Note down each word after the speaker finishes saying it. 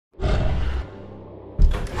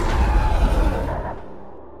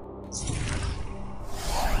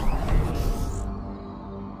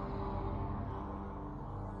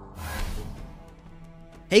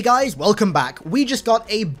Hey guys, welcome back. We just got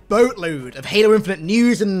a boatload of Halo Infinite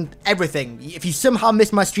news and everything. If you somehow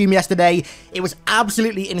missed my stream yesterday, it was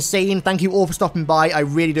absolutely insane. Thank you all for stopping by. I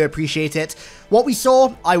really do appreciate it. What we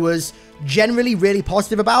saw, I was generally really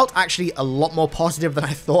positive about. Actually, a lot more positive than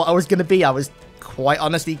I thought I was going to be. I was quite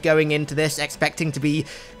honestly going into this expecting to be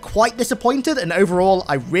quite disappointed, and overall,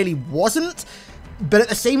 I really wasn't. But at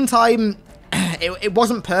the same time, it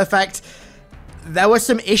wasn't perfect. There were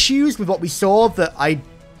some issues with what we saw that I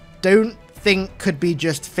don't think could be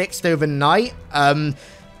just fixed overnight, and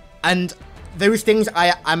those things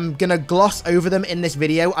I'm gonna gloss over them in this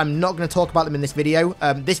video. I'm not gonna talk about them in this video.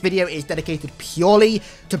 This video is dedicated purely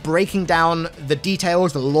to breaking down the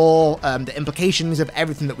details, the lore, the implications of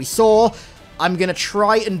everything that we saw. I'm gonna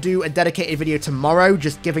try and do a dedicated video tomorrow,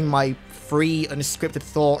 just giving my free, unscripted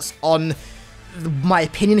thoughts on my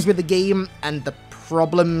opinions with the game and the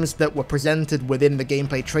problems that were presented within the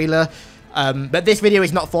gameplay trailer. But this video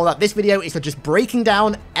is not for that. This video is for just breaking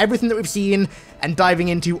down everything that we've seen and diving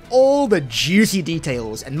into all the juicy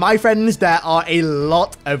details. And my friends, there are a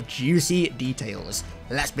lot of juicy details.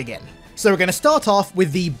 Let's begin. So we're going to start off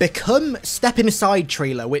with the Become Step Inside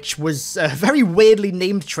trailer, which was a very weirdly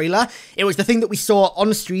named trailer. It was the thing that we saw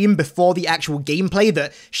on stream before the actual gameplay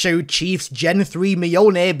that showed Chief's Gen 3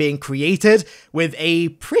 Mjolnir being created, with a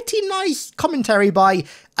pretty nice commentary by,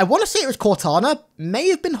 I want to say it was Cortana, may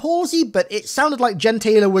have been Halsey, but it sounded like Jen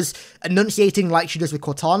Taylor was enunciating like she does with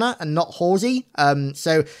Cortana and not Halsey.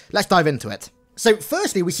 So let's dive into it. So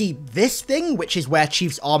firstly, we see this thing, which is where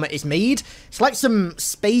Chief's armor is made. It's like some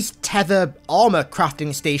space tether armor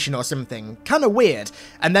crafting station or something. Kind of weird.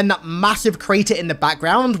 And then that massive crater in the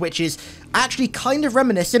background, which is actually kind of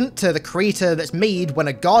reminiscent to the crater that's made when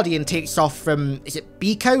a Guardian takes off from, is it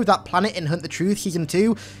Biko, that planet in Hunt the Truth Season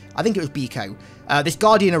 2? I think it was Biko. This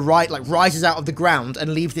Guardian rises out of the ground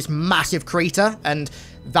and leaves this massive crater, and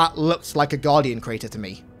that looks like a Guardian crater to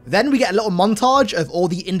me. Then we get a little montage of all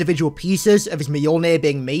the individual pieces of his Mjolnir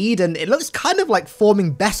being made, and it looks kind of like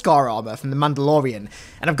forming Beskar armor from The Mandalorian.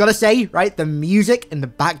 And I've got to say, right, the music in the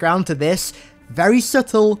background to this, very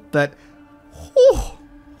subtle, but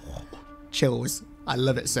chills. I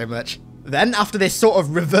love it so much. Then, after this sort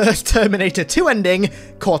of reverse Terminator 2 ending,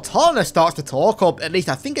 Cortana starts to talk, or at least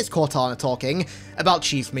I think it's Cortana talking, about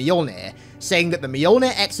Chief's Mjolnir, saying that the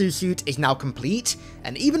Mjolnir exosuit is now complete,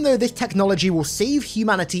 and even though this technology will save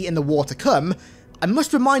humanity in the war to come, I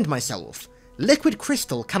must remind myself, liquid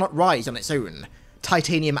crystal cannot rise on its own,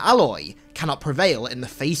 titanium alloy cannot prevail in the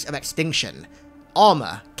face of extinction,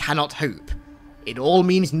 armor cannot hope. It all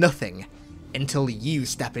means nothing until you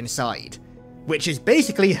step inside. Which is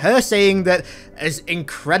basically her saying that as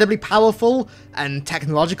incredibly powerful and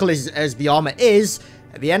technological as the armor is,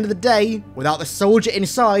 at the end of the day, without the soldier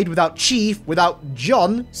inside, without Chief, without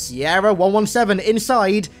John, Sierra 117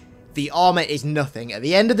 inside, the armor is nothing. At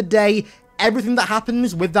the end of the day, everything that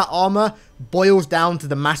happens with that armor boils down to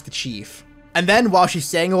the Master Chief. And then, while she's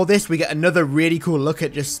saying all this, we get another really cool look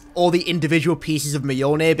at just all the individual pieces of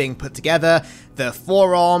Mjolnir being put together. The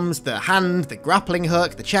forearms, the hand, the grappling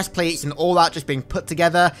hook, the chest plates, and all that just being put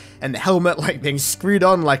together. And the helmet, like, being screwed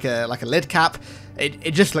on like a lid cap.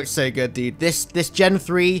 It just looks so good, dude. This Gen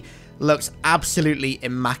 3 looks absolutely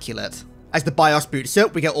immaculate. As the BIOS boots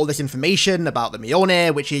up, we get all this information about the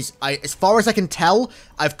Mjolnir, which is, as far as I can tell,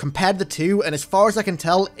 I've compared the two, and as far as I can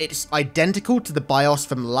tell, it's identical to the BIOS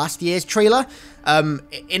from last year's trailer.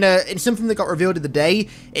 In something that got revealed in the day,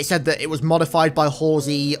 it said that it was modified by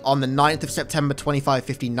Halsey on the 9th of September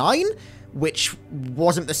 2559, which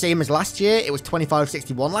wasn't the same as last year. It was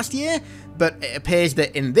 2561 last year, but it appears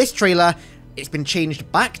that in this trailer, it's been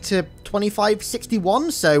changed back to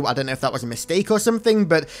 2561, so I don't know if that was a mistake or something,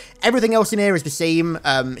 but everything else in here is the same.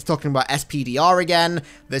 It's talking about SPDR again.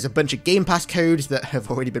 There's a bunch of Game Pass codes that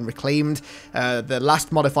have already been reclaimed. The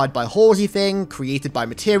last modified by Halsey thing, created by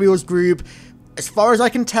Materials Group. As far as I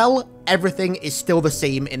can tell, everything is still the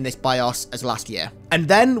same in this BIOS as last year. And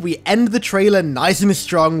then we end the trailer nice and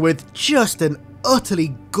strong with just an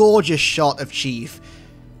utterly gorgeous shot of Chief.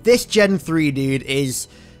 This Gen 3, dude, is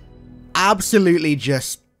absolutely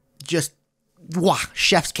just wah,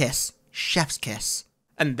 chef's kiss. Chef's kiss.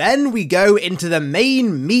 And then we go into the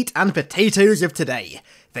main meat and potatoes of today,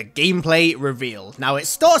 the gameplay reveal. Now it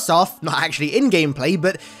starts off, not actually in gameplay,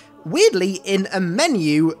 but weirdly in a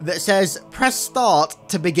menu that says press start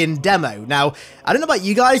to begin demo. Now, I don't know about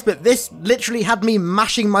you guys, but this literally had me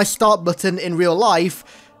mashing my start button in real life,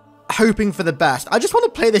 hoping for the best. I just want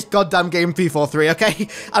to play this goddamn game 343, okay?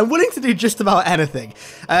 I'm willing to do just about anything.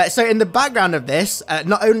 So in the background of this,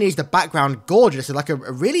 not only is the background gorgeous, like a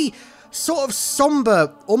really sort of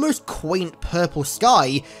somber, almost quaint purple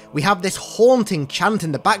sky, we have this haunting chant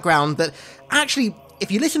in the background that actually,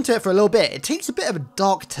 if you listen to it for a little bit, it takes a bit of a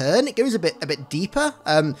dark turn. It goes a bit deeper.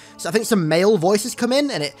 So I think some male voices come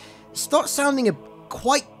in and it starts sounding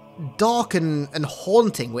quite dark and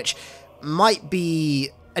haunting, which might be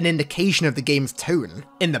an indication of the game's tone.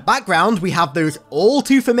 In the background, we have those all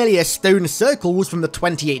too familiar stone circles from the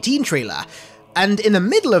 2018 trailer. And in the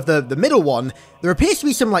middle of the middle one, there appears to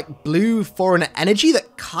be some like blue foreign energy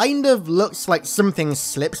that kind of looks like something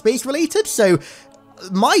slipspace related. So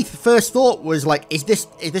my first thought was like, is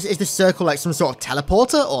this circle like some sort of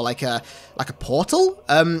teleporter or like a portal?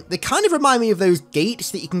 They kind of remind me of those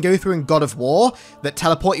gates that you can go through in God of War that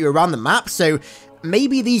teleport you around the map. So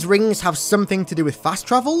maybe these rings have something to do with fast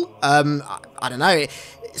travel. I don't know.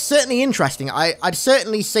 It's certainly interesting. I'd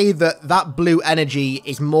certainly say that blue energy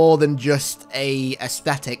is more than just a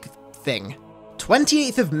aesthetic thing.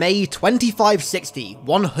 28th of May 2560,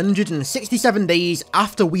 167 days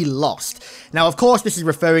after we lost. Now, of course, this is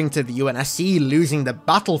referring to the UNSC losing the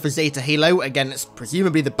battle for Zengheilios against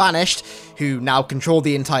presumably the Banished, who now control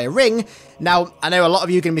the entire ring. Now, I know a lot of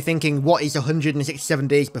you are going to be thinking, what is 167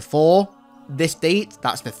 days before this date?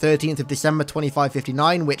 That's the 13th of December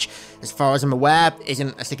 2559, which, as far as I'm aware,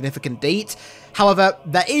 isn't a significant date. However,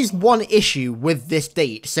 there is one issue with this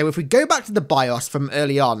date. So if we go back to the BIOS from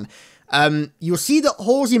early on, you'll see that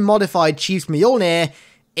Halsey modified Chief's Mjolnir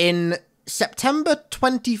in September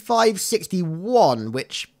 2561,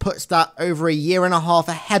 which puts that over a year and a half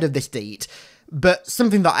ahead of this date. But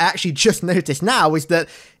something that I actually just noticed now is that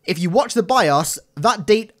if you watch the BIOS, that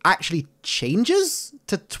date actually changes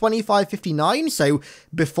to 2559, so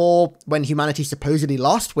before when humanity supposedly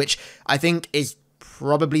lost, which I think is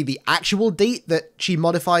probably the actual date that she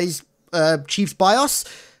modifies Chief's BIOS.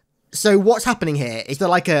 So what's happening here? Is there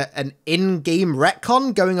like an in-game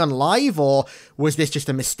retcon going on live, or was this just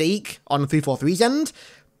a mistake on 343's end?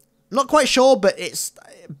 Not quite sure, but it's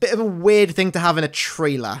a bit of a weird thing to have in a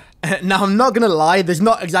trailer. Now, I'm not gonna lie, there's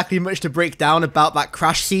not exactly much to break down about that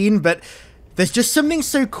crash scene, but there's just something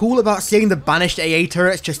so cool about seeing the Banished AA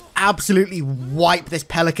turrets just absolutely wipe this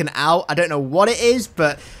Pelican out. I don't know what it is,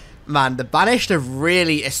 but man, the Banished have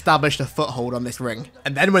really established a foothold on this ring.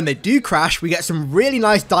 And then when they do crash, we get some really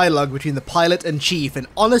nice dialogue between the pilot and Chief, and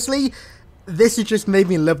honestly, this has just made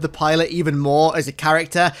me love the pilot even more as a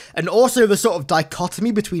character, and also the sort of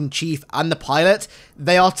dichotomy between Chief and the pilot.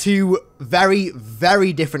 They are two very,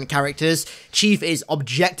 very different characters. Chief is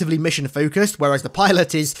objectively mission focused, whereas the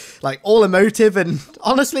pilot is like all emotive, and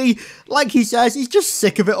honestly, like he says, he's just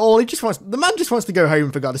sick of it all. The man just wants to go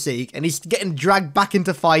home, for God's sake, and he's getting dragged back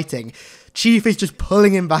into fighting. Chief is just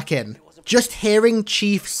pulling him back in. Just hearing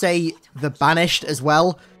Chief say the Banished as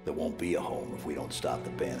well. There won't be a home if we don't stop the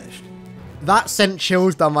Banished. That sent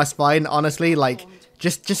chills down my spine, honestly. Like,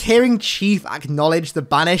 just hearing Chief acknowledge the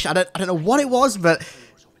Banished, I don't know what it was, but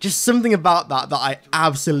just something about that I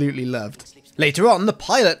absolutely loved. Later on, the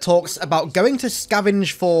pilot talks about going to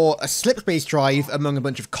scavenge for a slipspace drive among a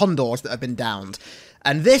bunch of condors that have been downed.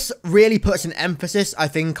 And this really puts an emphasis, I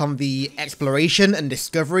think, on the exploration and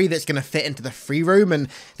discovery that's going to fit into the free roam and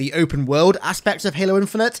the open world aspects of Halo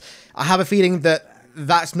Infinite. I have a feeling that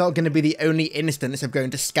that's not going to be the only instance of going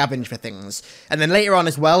to scavenge for things. And then later on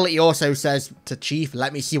as well, he also says to Chief,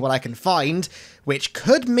 let me see what I can find, which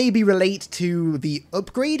could maybe relate to the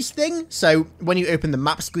upgrades thing. So when you open the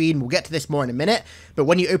map screen, we'll get to this more in a minute, but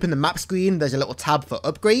when you open the map screen, there's a little tab for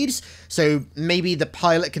upgrades. So maybe the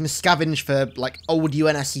pilot can scavenge for like old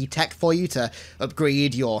UNSC tech for you to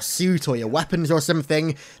upgrade your suit or your weapons or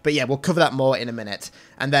something. But yeah, we'll cover that more in a minute.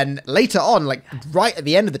 And then later on, like right at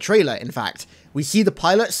the end of the trailer, in fact, we see the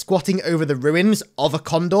pilot squatting over the ruins of a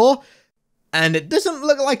condor, and it doesn't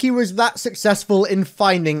look like he was that successful in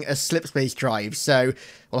finding a slipspace drive, so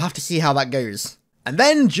we'll have to see how that goes. And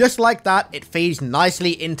then, just like that, it fades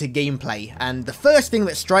nicely into gameplay, and the first thing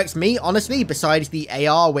that strikes me, honestly, besides the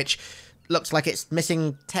AR, which looks like it's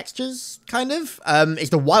missing textures, kind of,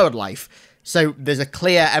 is the wildlife. So there's a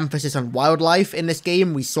clear emphasis on wildlife in this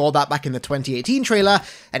game. We saw that back in the 2018 trailer,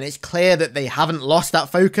 and it's clear that they haven't lost that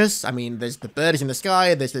focus. I mean, there's the birds in the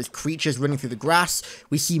sky, there's those creatures running through the grass.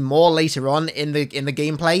 We see more later on in the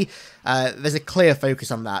gameplay. There's a clear focus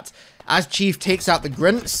on that. As Chief takes out the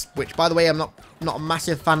grunts, which, by the way, I'm not a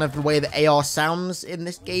massive fan of the way the AR sounds in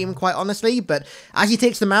this game, quite honestly, but as he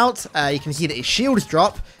takes them out, you can see that his shields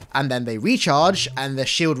drop, and then they recharge, and the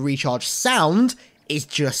shield recharge sound is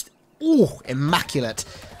just immaculate.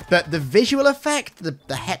 But the visual effect,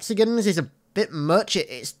 the hexagons, is a bit much.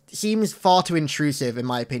 It seems far too intrusive, in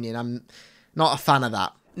my opinion. I'm not a fan of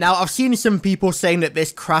that. Now, I've seen some people saying that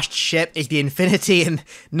this crashed ship is the Infinity, and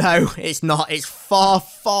no, it's not. It's far,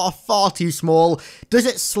 far, far too small. Does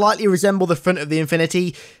it slightly resemble the front of the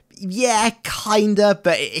Infinity? Yeah, kinda,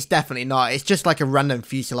 but it's definitely not. It's just like a random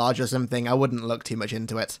fuselage or something. I wouldn't look too much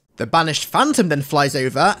into it. The Banished Phantom then flies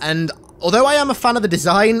over, and although I am a fan of the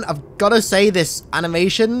design, I've got to say this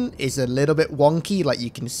animation is a little bit wonky. Like,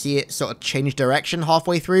 you can see it sort of change direction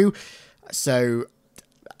halfway through. So,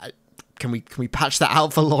 can we patch that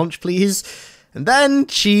out for launch, please? And then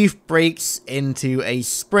Chief breaks into a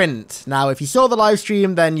sprint. Now, if you saw the live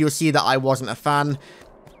stream, then you'll see that I wasn't a fan.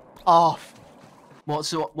 Oh,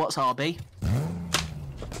 What's RB?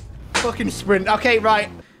 fucking sprint. Okay, right.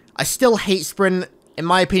 I still hate sprint. In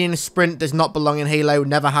my opinion, sprint does not belong in Halo.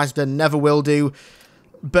 Never has done, never will do.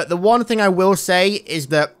 But the one thing I will say is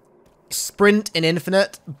that sprint in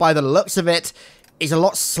Infinite, by the looks of it, is a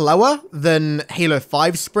lot slower than Halo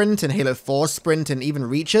 5 sprint and Halo 4 sprint and even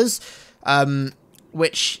Reaches,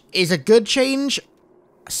 which is a good change.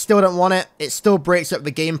 I still don't want it. It still breaks up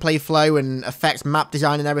the gameplay flow and affects map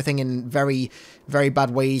design and everything in very, very bad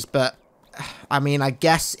ways, but I mean, I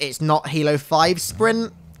guess it's not Halo 5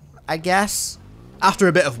 sprint, I guess. After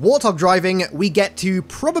a bit of warthog driving, we get to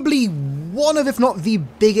probably one of, if not the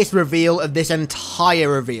biggest reveal of this entire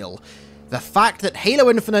reveal. The fact that Halo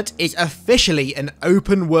Infinite is officially an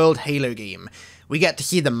open world Halo game. We get to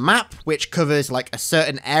see the map, which covers like a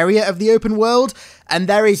certain area of the open world, and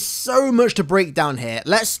there is so much to break down here.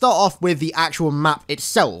 Let's start off with the actual map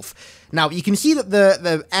itself. Now, you can see that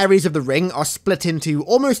the areas of the ring are split into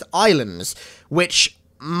almost islands, which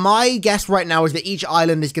my guess right now is that each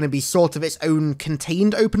island is going to be sort of its own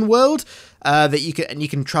contained open world, that you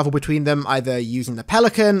can travel between them either using the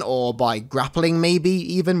Pelican or by grappling, maybe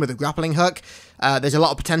even with a grappling hook. There's a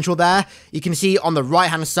lot of potential there. You can see on the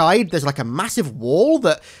right-hand side, there's like a massive wall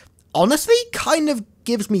that honestly kind of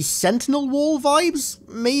gives me Sentinel Wall vibes,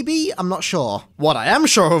 maybe? I'm not sure. What I am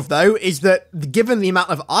sure of, though, is that given the amount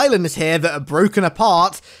of islands here that are broken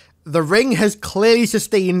apart, the ring has clearly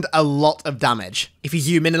sustained a lot of damage. If you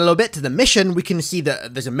zoom in a little bit to the mission, we can see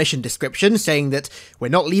that there's a mission description saying that we're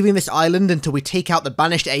not leaving this island until we take out the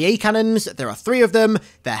Banished AA cannons. There are 3 of them.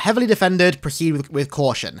 They're heavily defended. Proceed with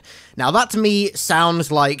caution. Now, that to me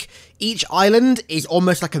sounds like each island is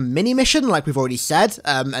almost like a mini mission, like we've already said,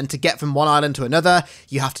 and to get from one island to another,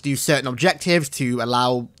 you have to do certain objectives to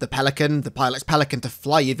allow the Pelican, the pilot's Pelican, to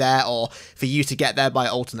fly you there, or for you to get there by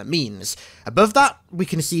alternate means. Above that, we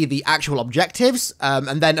can see the actual objectives,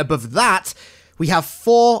 and then above that, we have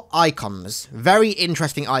 4 icons. Very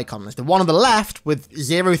interesting icons. The one on the left with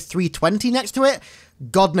 0320 next to it,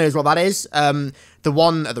 God knows what that is. The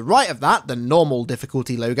one at the right of that, the normal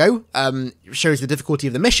difficulty logo, shows the difficulty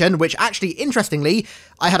of the mission, which actually, interestingly,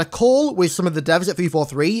 I had a call with some of the devs at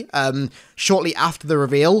 343 shortly after the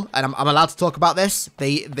reveal, and I'm allowed to talk about this.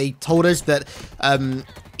 They told us that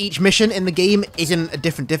each mission in the game isn't a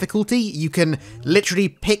different difficulty. You can literally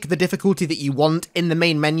pick the difficulty that you want in the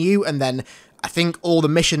main menu, and then I think all the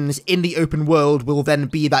missions in the open world will then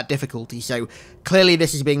be that difficulty. So clearly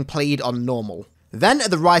this is being played on normal. Then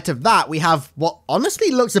at the right of that, we have what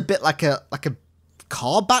honestly looks a bit like a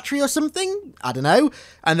car battery or something. I don't know.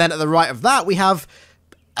 And then at the right of that, we have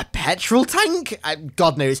a petrol tank.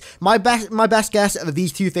 God knows. My best guess are that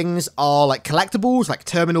these 2 things are like collectibles, like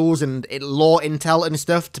terminals and lore intel and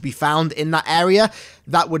stuff to be found in that area.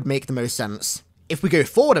 That would make the most sense. If we go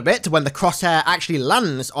forward a bit to when the crosshair actually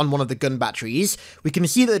lands on one of the gun batteries, we can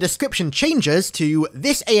see that the description changes to,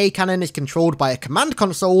 this AA cannon is controlled by a command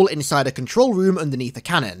console inside a control room underneath the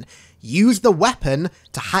cannon. Use the weapon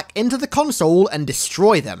to hack into the console and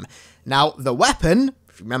destroy them. Now, the weapon,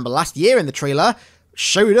 if you remember last year in the trailer,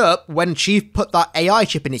 showed up when Chief put that AI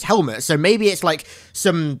chip in his helmet, so maybe it's like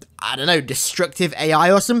some, I don't know, destructive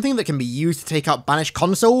AI or something that can be used to take out banished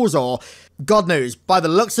consoles, or God knows. By the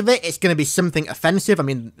looks of it, it's going to be something offensive. I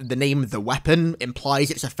mean, the name The Weapon implies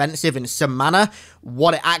it's offensive in some manner.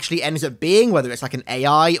 What it actually ends up being, whether it's like an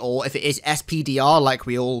AI or if it is SPDR like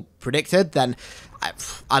we all predicted, then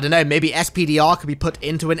I don't know, maybe SPDR could be put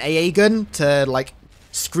into an AA gun to like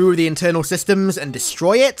screw the internal systems and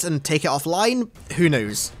destroy it and take it offline. Who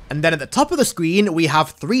knows? And then at the top of the screen, we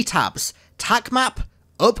have 3 tabs: TAC map,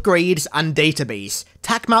 upgrades, and database.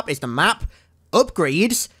 TAC map is the map.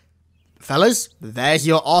 Upgrades, fellas, there's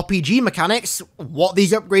your RPG mechanics. What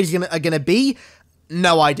these upgrades are going to be,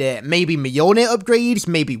 no idea. Maybe Mjolnir upgrades,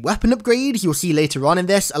 maybe weapon upgrades. You'll see later on in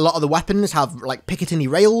this, a lot of the weapons have like Picatinny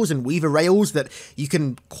rails and Weaver rails that you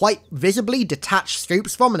can quite visibly detach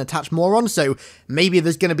scopes from and attach more on, so maybe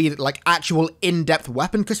there's going to be like actual in-depth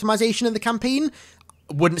weapon customization in the campaign.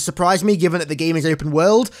 Wouldn't surprise me given that the game is open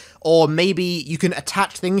world, or maybe you can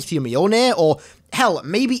attach things to your Mjolnir, or hell,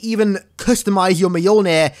 maybe even customize your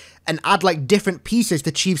Mjolnir and add like different pieces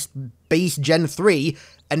to Chief's base Gen 3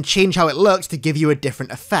 and change how it looks to give you a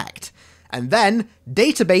different effect. And then,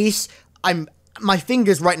 database, my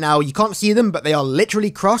fingers right now, you can't see them, but they are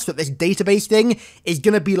literally crossed that this database thing is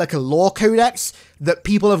going to be like a lore codex that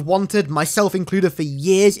people have wanted, myself included, for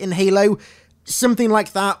years in Halo. Something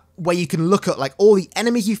like that, where you can look at like all the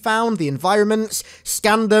enemies you found, the environments,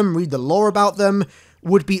 scan them, read the lore about them,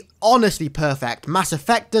 would be honestly perfect. Mass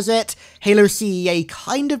Effect does it, Halo CEA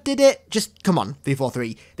kind of did it. Just, come on,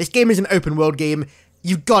 343. This game is an open world game.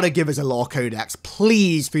 You've got to give us a lore codex,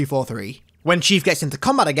 please, 343. When Chief gets into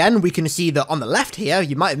combat again, we can see that on the left here,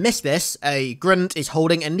 you might have missed this, a grunt is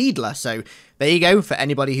holding a needler. So there you go, for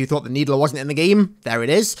anybody who thought the needler wasn't in the game, there it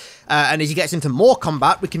is. And as he gets into more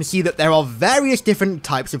combat, we can see that there are various different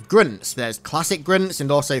types of grunts. There's classic grunts and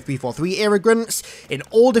also 343 era grunts in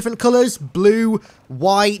all different colors, blue,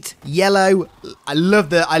 white, yellow. I love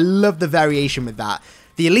the variation with that.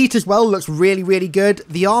 The elite as well looks really, really good.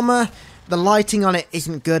 The armor, the lighting on it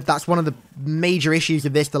isn't good. That's one of the major issues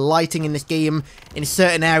of this. The lighting in this game in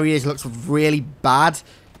certain areas looks really bad,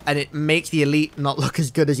 and it makes the elite not look as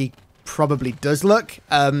good as he probably does look.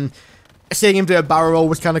 Seeing him do a barrel roll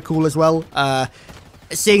was kind of cool as well.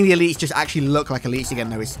 Seeing the elites just actually look like elites again,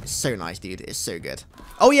 though, is so nice, dude. It's so good.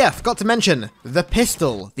 Oh yeah, forgot to mention the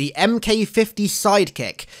pistol, the MK50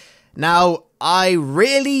 sidekick. Now, I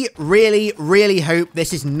really, really, really hope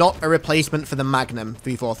this is not a replacement for the Magnum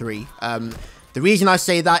 343. The reason I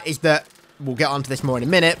say that is that, we'll get onto this more in a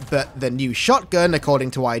minute, but the new shotgun,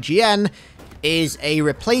 according to IGN, is a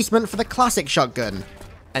replacement for the classic shotgun.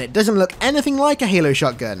 And it doesn't look anything like a Halo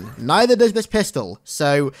shotgun. Neither does this pistol.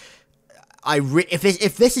 So,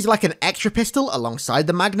 if this is like an extra pistol alongside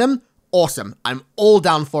the Magnum, awesome. I'm all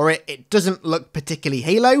down for it. It doesn't look particularly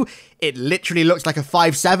Halo. It literally looks like a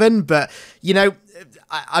 5.7, but, you know,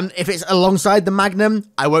 if it's alongside the Magnum,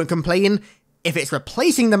 I won't complain. If it's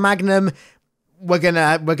replacing the Magnum, we're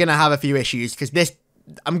gonna have a few issues, because this,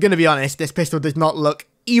 I'm gonna be honest, this pistol does not look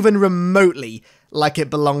even remotely like it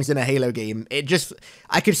belongs in a Halo game.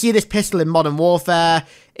 I could see this pistol in Modern Warfare,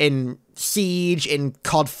 in Siege, in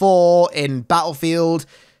COD 4, in Battlefield.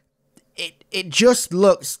 It just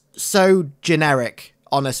looks so generic,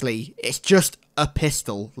 honestly. It's just a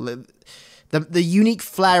pistol. The unique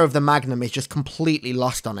flair of the Magnum is just completely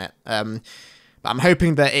lost on it. But I'm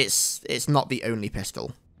hoping that it's not the only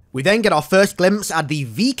pistol. We then get our first glimpse at the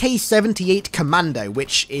VK78 Commando,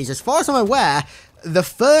 which is, as far as I'm aware, the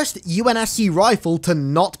first UNSC rifle to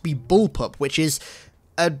not be bullpup, which is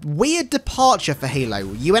a weird departure for Halo.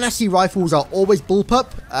 UNSC rifles are always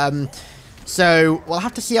bullpup, so we'll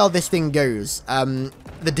have to see how this thing goes.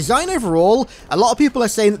 The design overall, a lot of people are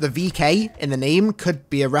saying that the VK in the name could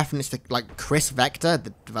be a reference to, like, Chris Vector,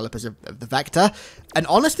 the developers of the Vector. And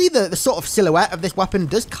honestly, the sort of silhouette of this weapon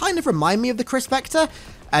does kind of remind me of the Chris Vector.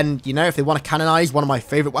 And, you know, if they want to canonize one of my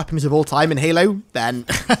favorite weapons of all time in Halo, then,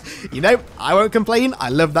 you know, I won't complain. I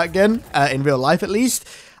love that gun, in real life at least.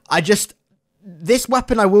 This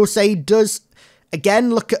weapon, I will say, does,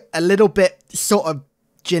 again, look a little bit sort of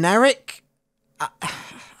generic.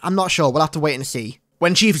 I'm not sure. We'll have to wait and see.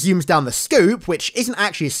 When Chief zooms down the scope, which isn't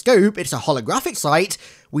actually a scope, it's a holographic sight,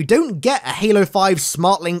 we don't get a Halo 5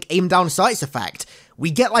 SmartLink aim down sights effect. We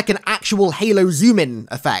get like an actual Halo zoom-in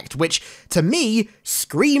effect, which, to me,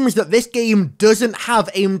 screams that this game doesn't have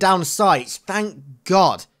aim down sights. Thank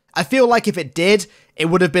God. I feel like if it did, it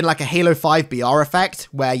would have been like a Halo 5 BR effect,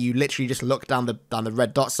 where you literally just look down the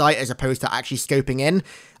red dot sight as opposed to actually scoping in.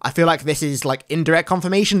 I feel like this is like indirect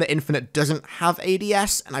confirmation that Infinite doesn't have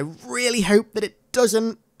ADS, and I really hope that it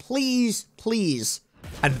doesn't. Please, please.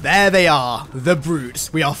 And there they are, the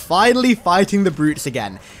brutes. We are finally fighting the brutes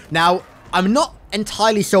again. Now, I'm not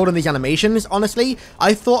entirely sold on these animations, honestly.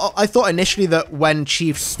 I thought initially that when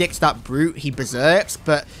Chief sticks that brute, he berserks,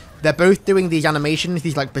 but they're both doing these animations,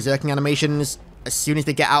 these like berserking animations, as soon as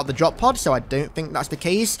they get out of the drop pod, so I don't think that's the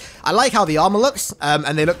case. I like how the armor looks,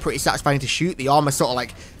 and they look pretty satisfying to shoot. The armor sort of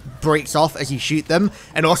like breaks off as you shoot them,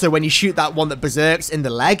 and also when you shoot that one that berserks in the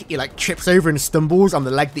leg, he like trips over and stumbles on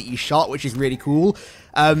the leg that you shot, which is really cool.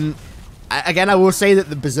 Again, I will say that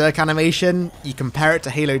the berserk animation, you compare it to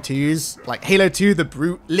Halo 2's, like Halo 2, the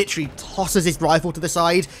brute literally tosses his rifle to the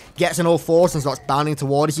side, gets on all fours and starts bounding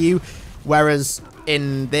towards you, whereas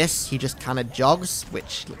in this, he just kind of jogs,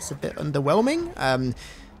 which looks a bit underwhelming,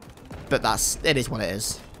 but it is what it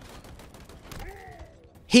is.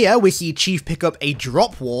 Here we see Chief pick up a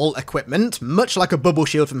drop wall equipment, much like a bubble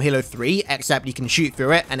shield from Halo 3, except you can shoot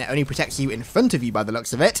through it and it only protects you in front of you by the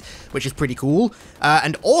looks of it, which is pretty cool.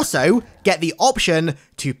 And also get the option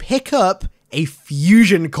to pick up a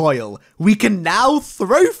fusion coil. We can now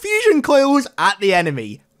throw fusion coils at the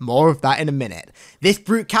enemy. More of that in a minute. This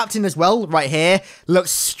Brute Captain as well, right here,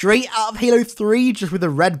 looks straight out of Halo 3, just with a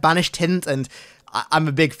red Banished tint, and I'm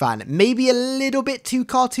a big fan. Maybe a little bit too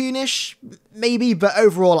cartoonish, maybe, but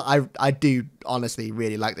overall, I do honestly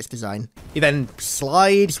really like this design. You then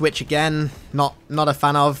slides, which again, not a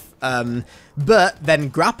fan of, but then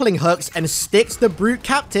grappling hooks and sticks the Brute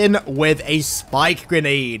Captain with a spike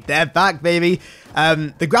grenade. They're back, baby.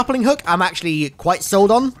 The grappling hook, I'm actually quite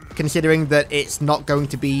sold on, considering that it's not going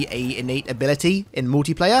to be a innate ability in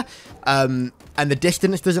multiplayer. And the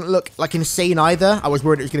distance doesn't look like insane either. I was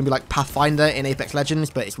worried it was going to be like Pathfinder in Apex Legends,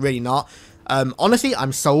 but it's really not. Honestly,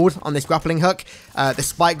 I'm sold on this grappling hook. The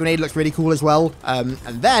spike grenade looks really cool as well. And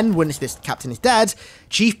then, once this captain is dead,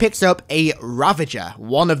 Chief picks up a Ravager,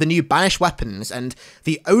 one of the new Banished weapons, and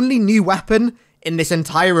the only new weapon in this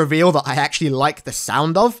entire reveal that I actually like the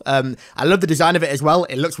sound of. I love the design of it as well.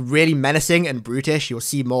 It looks really menacing and brutish. You'll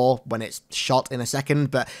see more when it's shot in a second,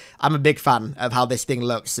 but I'm a big fan of how this thing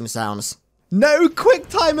looks and sounds. No quick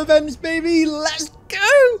time events, baby! Let's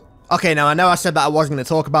go! Okay, now I know I said that I wasn't going to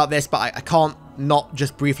talk about this, but I can't not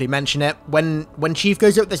just briefly mention it. When Chief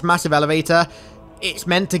goes up this massive elevator, it's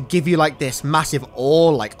meant to give you like this massive awe,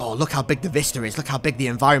 like, oh, look how big the vista is, look how big the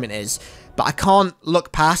environment is. But I can't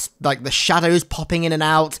look past like the shadows popping in and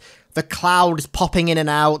out, the clouds popping in and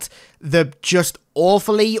out, the just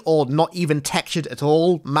awfully or not even textured at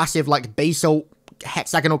all, massive like basalt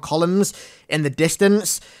hexagonal columns in the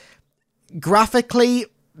distance. Graphically,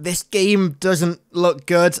 this game doesn't look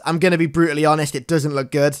good. I'm going to be brutally honest, it doesn't look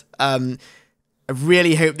good. I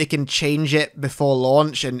really hope they can change it before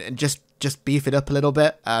launch and just beef it up a little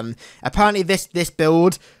bit. Apparently this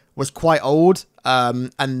build was quite old,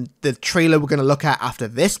 and the trailer we're going to look at after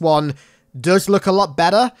this one does look a lot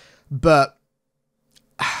better, but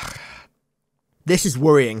this is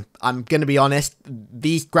worrying. I'm going to be honest,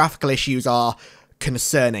 these graphical issues are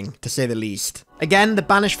concerning, to say the least. Again, the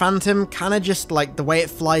Banished Phantom, kind of just like the way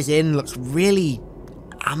it flies in looks really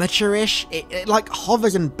amateurish. It like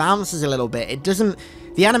hovers and bounces a little bit. It doesn't,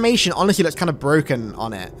 the animation honestly looks kind of broken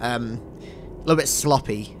on it. A little bit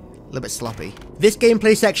sloppy. This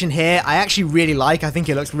gameplay section here, I actually really like. I think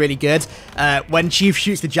it looks really good. When Chief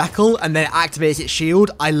shoots the Jackal and then activates its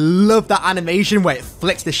shield, I love that animation where it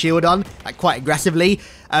flicks the shield on, like quite aggressively.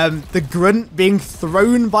 The grunt being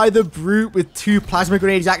thrown by the Brute with 2 plasma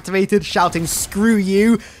grenades activated, shouting, "Screw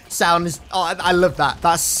you," sounds, oh, I love that.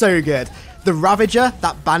 That's so good. The Ravager,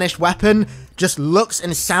 that Banished weapon, just looks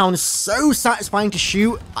and sounds so satisfying to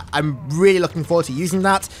shoot. I'm really looking forward to using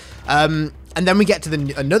that. And then we get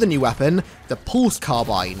to another new weapon, the Pulse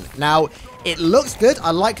Carbine. Now, it looks good.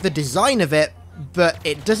 I like the design of it, but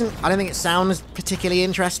it doesn't, I don't think it sounds particularly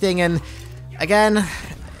interesting. And again,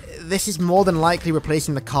 this is more than likely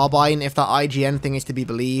replacing the Carbine if that IGN thing is to be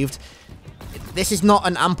believed. This is not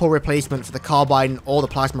an ample replacement for the Carbine or the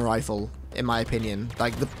Plasma Rifle, in my opinion.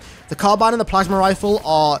 Like, the Carbine and the Plasma Rifle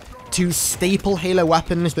are 2 staple Halo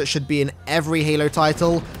weapons that should be in every Halo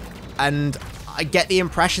title, and I get the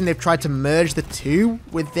impression they've tried to merge the 2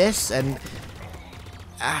 with this, and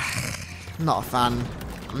I'm not a fan.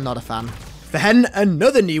 I'm not a fan. Then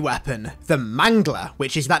another new weapon, the Mangler,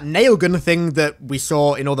 which is that nail gun thing that we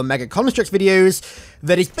saw in all the Mega Constructs videos,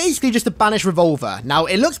 that is basically just a Banished revolver. Now,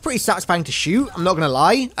 it looks pretty satisfying to shoot, I'm not going to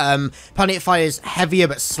lie. Apparently it fires heavier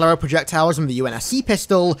but slower projectiles than the UNSC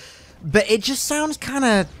pistol, but it just sounds kind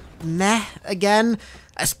of meh again,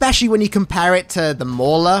 especially when you compare it to the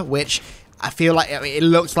Mauler, which I feel like, I mean, it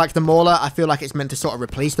looks like the Mauler. I feel like it's meant to sort of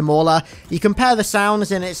replace the Mauler. You compare the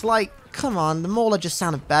sounds and it's like, come on, the Mauler just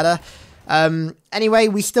sounded better. Anyway,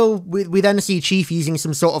 we then see Chief using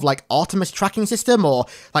some sort of like Artemis tracking system or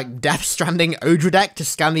like Death Stranding Odradek to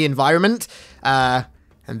scan the environment. And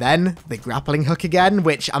then the grappling hook again,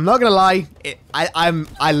 which I'm not gonna lie,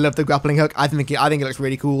 I love the grappling hook. I think it looks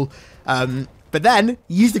really cool. But then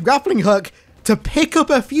use the grappling hook to pick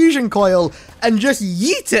up a fusion coil and just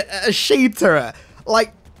yeet it at a shade turret.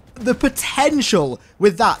 Like, the potential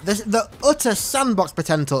with that, the utter sandbox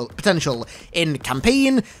potential in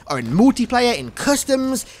campaign or in multiplayer, in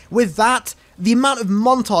customs, with that, the amount of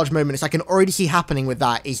montage moments I can already see happening with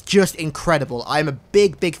that is just incredible. I'm a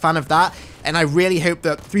big fan of that, and I really hope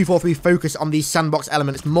that 343 focus on these sandbox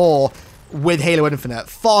elements more with Halo Infinite,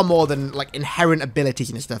 far more than like inherent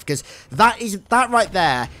abilities and stuff, because that right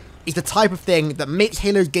there is the type of thing that makes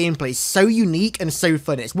Halo's gameplay so unique and so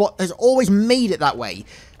fun. It's what has always made it that way,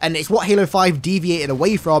 and it's what Halo 5 deviated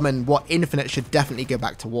away from and what Infinite should definitely go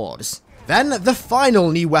back towards. Then, the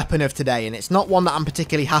final new weapon of today, and it's not one that I'm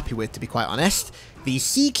particularly happy with, to be quite honest. The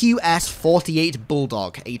CQS-48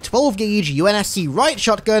 Bulldog, a 12-gauge UNSC riot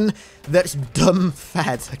shotgun that's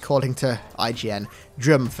drum-fed, according to IGN.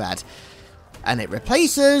 Drum-fed. And it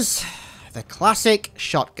replaces the classic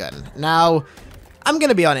shotgun. Now, I'm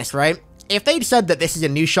gonna be honest, right? If they'd said that this is a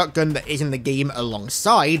new shotgun that is in the game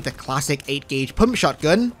alongside the classic 8-gauge pump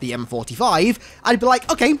shotgun, the M45, I'd be like,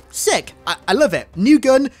 okay, sick, I love it. New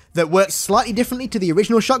gun that works slightly differently to the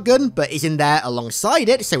original shotgun, but is in there alongside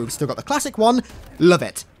it, so we've still got the classic one. Love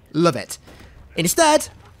it. Love it. Instead,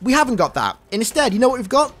 we haven't got that. Instead, you know what we've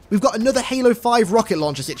got? We've got another Halo 5 rocket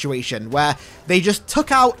launcher situation, where they just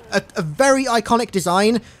took out a very iconic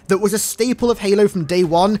design that was a staple of Halo from day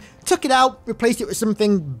one, took it out, replaced it with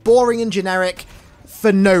something boring and generic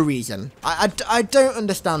for no reason. I don't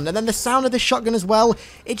understand. And then the sound of this shotgun as well,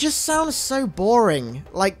 it just sounds so boring.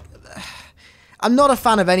 Like, I'm not a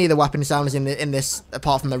fan of any of the weapon sounds in this,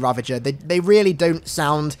 apart from the Ravager. They really don't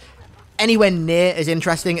sound anywhere near as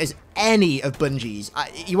interesting as any of Bungie's.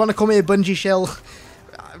 You want to call me a Bungie shill?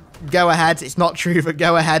 Go ahead. It's not true, but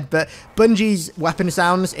go ahead. But Bungie's weapon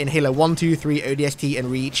sounds in Halo 1, 2, 3, ODST,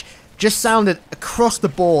 and Reach just sounded across the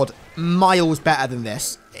board miles better than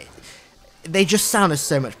this. They just sounded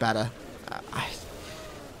so much better.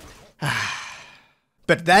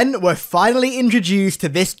 But then we're finally introduced to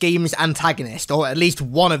this game's antagonist, or at least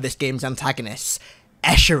one of this game's antagonists,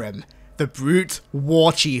 Escharum, the Brute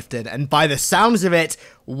War Chieftain, and by the sounds of it,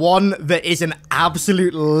 one that is an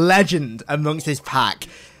absolute legend amongst his pack.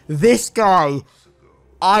 This guy,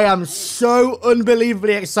 I am so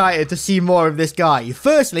unbelievably excited to see more of this guy.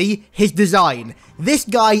 Firstly, his design. This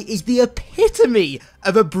guy is the epitome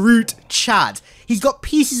of a Brute Chad. He's got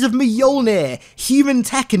pieces of Mjolnir, human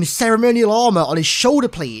tech and ceremonial armor on his shoulder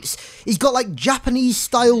plates. He's got like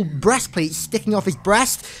Japanese-style breastplates sticking off his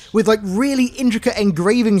breast with like really intricate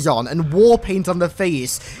engravings on and war paint on the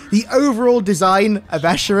face. The overall design of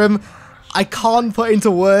Escharum, I can't put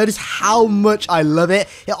into words how much I love it.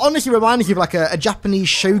 It honestly reminds me of like a Japanese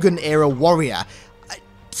Shogun-era warrior.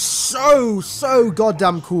 So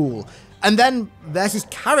goddamn cool. And then there's his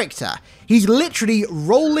character. He's literally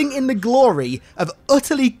rolling in the glory of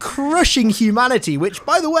utterly crushing humanity, which,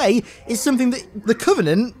 by the way, is something that the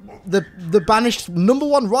Covenant, the Banished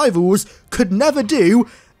 #1 rivals, could never do,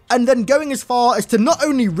 and then going as far as to not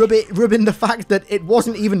only rub in the fact that it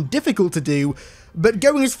wasn't even difficult to do, but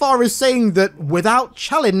going as far as saying that without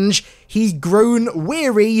challenge, he's grown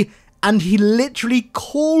weary, and he literally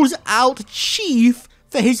calls out Chief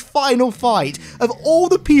for his final fight. Of all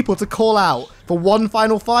the people to call out for one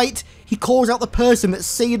final fight, he calls out the person that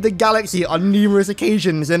saved the galaxy on numerous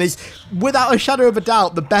occasions and is, without a shadow of a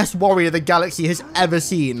doubt, the best warrior the galaxy has ever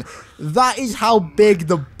seen. That is how big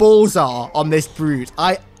the balls are on this Brute.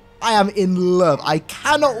 I am in love. I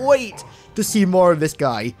cannot wait to see more of this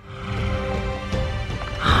guy.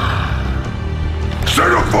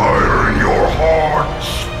 Set a fire in your heart,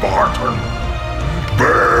 Spartan.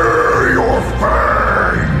 Bare your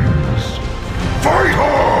fangs. Fight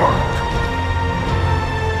hard.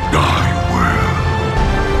 Die well.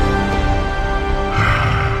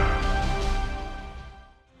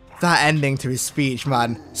 That ending to his speech,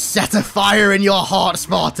 man. Set a fire in your heart,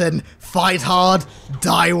 Spartan. Fight hard.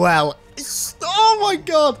 Die well. Oh my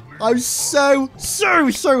god. I'm so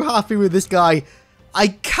happy with this guy. I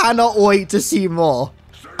cannot wait to see more.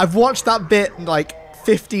 I've watched that bit like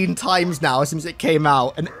 15 times now since it came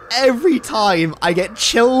out, and every time I get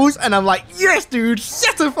chills and I'm like, yes dude,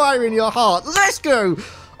 set a fire in your heart, let's go.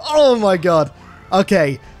 Oh my god.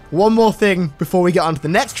 Okay, one more thing before we get on to the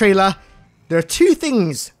next trailer. There are two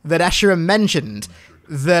things that Escharum mentioned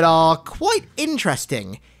that are quite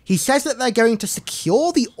interesting. He says that they're going to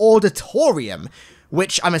secure the auditorium,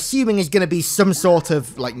 which I'm assuming is going to be some sort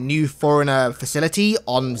of like new foreigner facility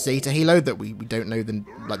on Zeta Halo that we don't know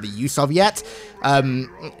the use of yet.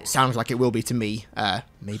 Sounds like it will be to me.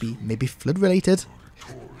 Maybe flood related.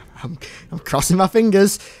 I'm crossing my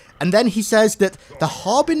fingers. And then he says that the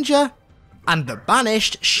Harbinger and the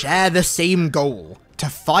Banished share the same goal: to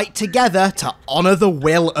fight together to honor the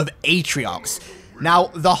will of Atriox.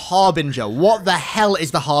 Now, the Harbinger. What the hell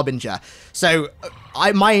is the Harbinger? So,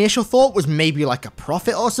 my initial thought was maybe like a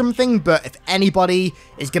prophet or something, but if anybody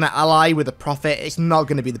is going to ally with a prophet, it's not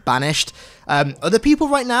going to be the Banished. Other people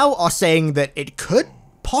right now are saying that it could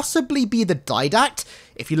possibly be the Didact.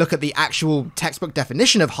 If you look at the actual textbook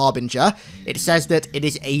definition of Harbinger, it says that it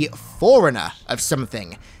is a forerunner of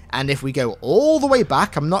something. And if we go all the way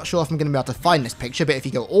back, I'm not sure if I'm going to be able to find this picture, but if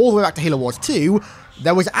you go all the way back to Halo Wars 2,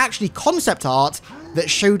 there was actually concept art that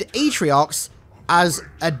showed Atriox as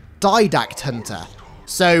a Didact hunter.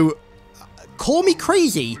 So, call me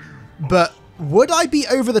crazy, but would I be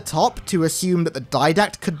over the top to assume that the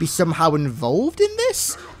Didact could be somehow involved in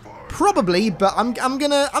this? Probably, but I'm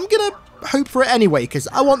gonna hope for it anyway, because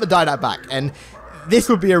I want the Didact back, and this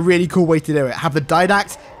would be a really cool way to do it. Have the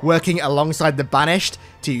Didact working alongside the Banished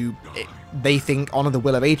to, they think, honor the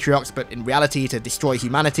will of Atriox, but in reality to destroy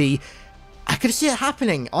humanity. I could see it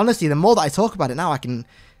happening. Honestly, the more that I talk about it now, I can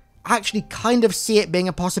actually kind of see it being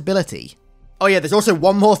a possibility. Oh yeah, there's also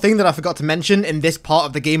one more thing that I forgot to mention in this part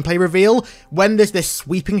of the gameplay reveal. When there's this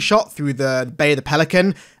sweeping shot through the Bay of the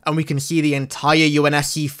Pelican, and we can see the entire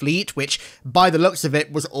UNSC fleet, which, by the looks of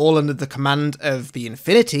it, was all under the command of the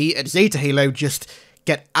Infinity at Zeta Halo, just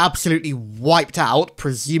get absolutely wiped out,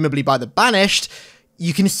 presumably by the Banished,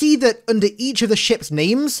 you can see that under each of the ship's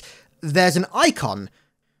names, there's an icon.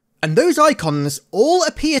 And those icons all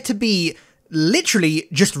appear to be literally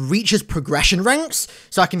just Reach's progression ranks.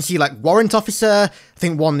 So I can see like Warrant Officer, I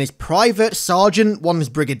think one is Private, Sergeant, one is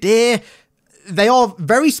Brigadier. They are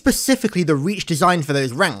very specifically the Reach designed for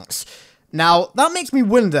those ranks. Now, that makes me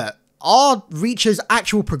wonder, are Reach's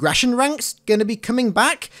actual progression ranks going to be coming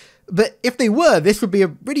back? But if they were, this would be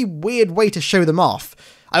a really weird way to show them off.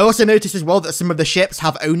 I also noticed as well that some of the ships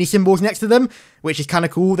have Oni symbols next to them, which is kind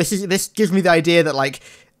of cool. This gives me the idea that like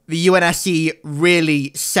the UNSC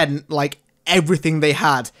really sent like everything they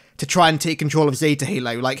had to try and take control of Zeta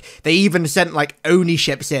Halo. Like, they even sent, like, Oni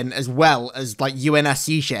ships in as well as, like,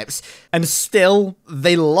 UNSC ships, and still,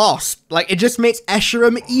 they lost. Like, it just makes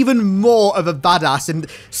Escharum even more of a badass and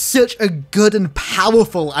such a good and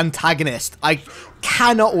powerful antagonist. I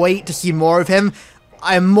cannot wait to see more of him.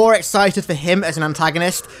 I am more excited for him as an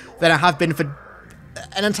antagonist than I have been for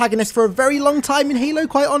an antagonist for a very long time in Halo,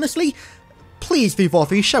 quite honestly. Please,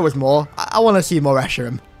 343, show us more. I want to see more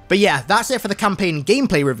Escharum. But yeah, that's it for the campaign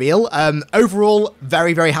gameplay reveal. Overall,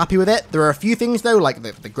 very, very happy with it. There are a few things, though, like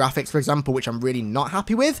the graphics, for example, which I'm really not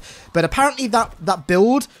happy with. But apparently that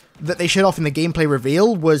build that they showed off in the gameplay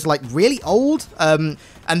reveal was, like, really old. And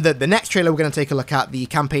the next trailer we're going to take a look at, the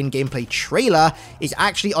campaign gameplay trailer, is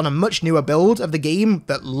actually on a much newer build of the game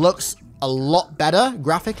that looks a lot better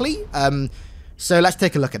graphically. So let's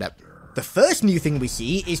take a look at it. The first new thing we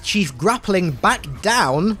see is Chief grappling back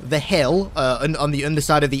down the hill on the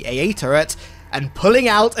underside of the AA turret and pulling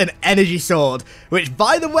out an energy sword, which,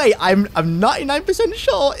 by the way, I'm 99%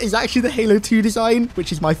 sure is actually the Halo 2 design,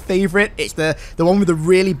 which is my favorite. It's the one with the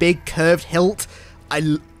really big curved hilt.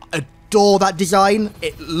 I adore that design.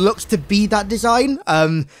 It looks to be that design.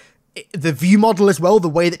 The view model as well, the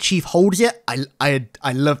way that Chief holds it, I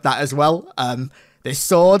love that as well. This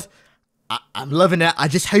sword, I'm loving it. I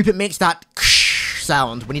just hope it makes that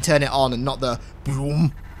sound when you turn it on and not the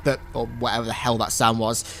boom, or whatever the hell that sound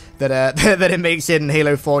was, that it makes in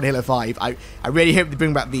Halo 4 and Halo 5. I really hope they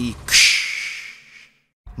bring back the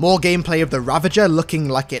more gameplay of the Ravager looking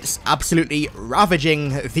like it's absolutely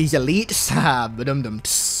ravaging these elites.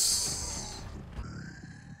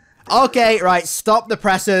 Okay, right, stop the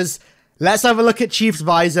pressers. Let's have a look at Chief's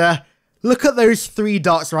visor. Look at those 3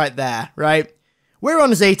 dots right there, right? We're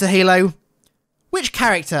on Zeta Halo. Which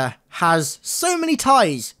character has so many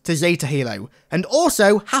ties to Zeta Halo, and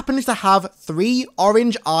also happens to have 3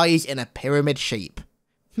 orange eyes in a pyramid shape?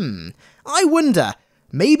 I wonder,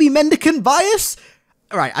 maybe Mendicant bias?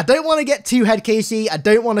 Alright, I don't want to get too headcasey, I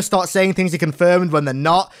don't want to start saying things are confirmed when they're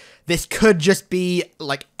not. This could just be,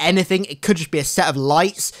 like, anything, it could just be a set of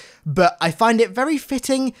lights, but I find it very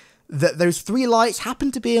fitting that those 3 lights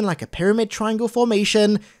happen to be in, like, a pyramid triangle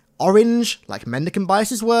formation, orange, like Mendicant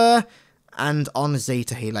biases were, and on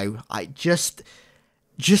Zeta Halo. I just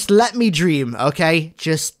let me dream, okay?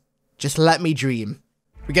 Just let me dream.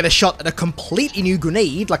 We get a shot at a completely new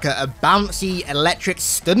grenade, like a bouncy electric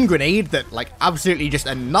stun grenade that, like, absolutely just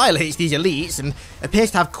annihilates these elites and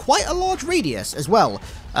appears to have quite a large radius as well.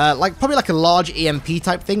 Probably like a large EMP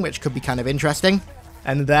type thing, which could be kind of interesting.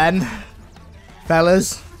 And then,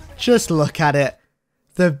 fellas, just look at it.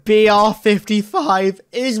 The BR-55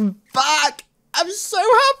 is back! I'm so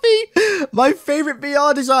happy! My favourite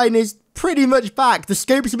BR design is pretty much back. The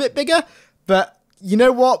scope's a bit bigger, but you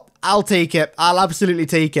know what? I'll take it. I'll absolutely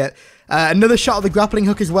take it. Another shot of the grappling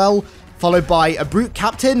hook as well, followed by a brute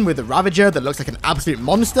captain with a Ravager that looks like an absolute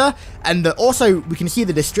monster. And also, we can see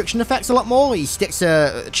the destruction effects a lot more.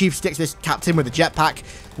 Chief sticks this captain with a jetpack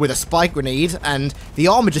with a spike grenade, and the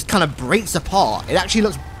armor just kind of breaks apart. It actually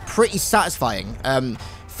looks pretty satisfying.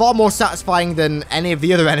 Far more satisfying than any of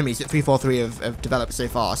the other enemies that 343 have developed so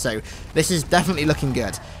far, so this is definitely looking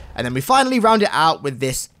good. And then we finally round it out with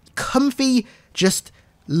this comfy, just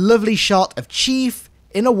lovely shot of Chief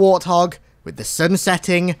in a warthog with the sun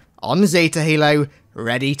setting on Zeta Halo,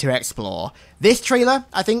 ready to explore. This trailer,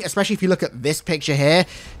 I think, especially if you look at this picture here,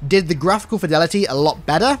 did the graphical fidelity a lot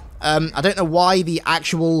better. I don't know why the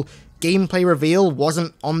actual gameplay reveal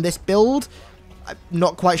wasn't on this build. I'm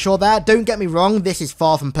not quite sure there. Don't get me wrong, this is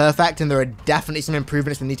far from perfect, and there are definitely some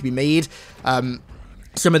improvements that need to be made.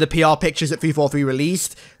 Some of the PR pictures that 343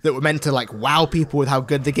 released that were meant to, like, wow people with how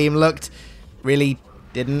good the game looked really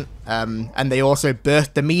didn't. And they also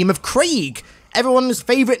birthed the meme of Craig, everyone's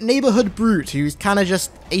favourite neighbourhood brute who's kind of just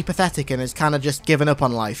apathetic and has kind of just given up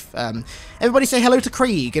on life. Everybody say hello to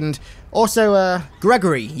Craig, and also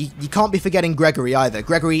Gregory. You can't be forgetting Gregory either.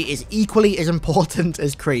 Gregory is equally as important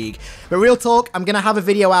as Craig. But real talk, I'm going to have a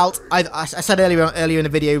video out. I said earlier in the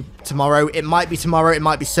video tomorrow. It might be tomorrow, it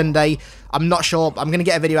might be Sunday. I'm not sure. I'm going to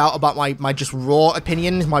get a video out about my just raw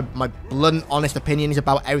opinions, my blunt, honest opinions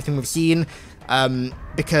about everything we've seen.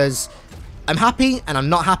 Because I'm happy and I'm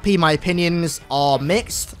not happy. My opinions are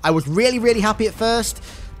mixed. I was really, really happy at first,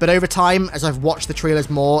 but over time, as I've watched the trailers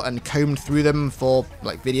more and combed through them for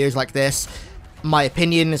like videos like this, my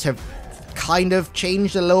opinions have kind of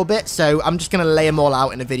changed a little bit. So I'm just going to lay them all out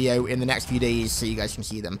in a video in the next few days so you guys can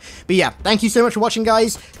see them. But yeah, thank you so much for watching,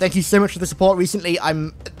 guys. Thank you so much for the support recently.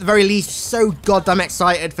 I'm at the very least so goddamn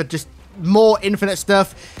excited for just more Infinite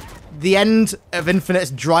stuff. The end of Infinite's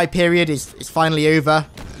dry period is finally over.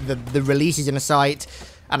 The release is in sight,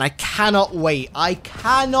 and I cannot wait. I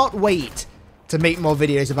cannot wait to make more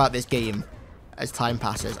videos about this game as time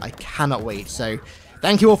passes. I cannot wait. So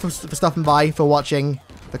thank you all for stopping by, for watching,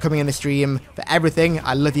 for coming in the stream, for everything.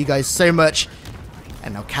 I love you guys so much,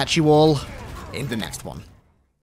 and I'll catch you all in the next one.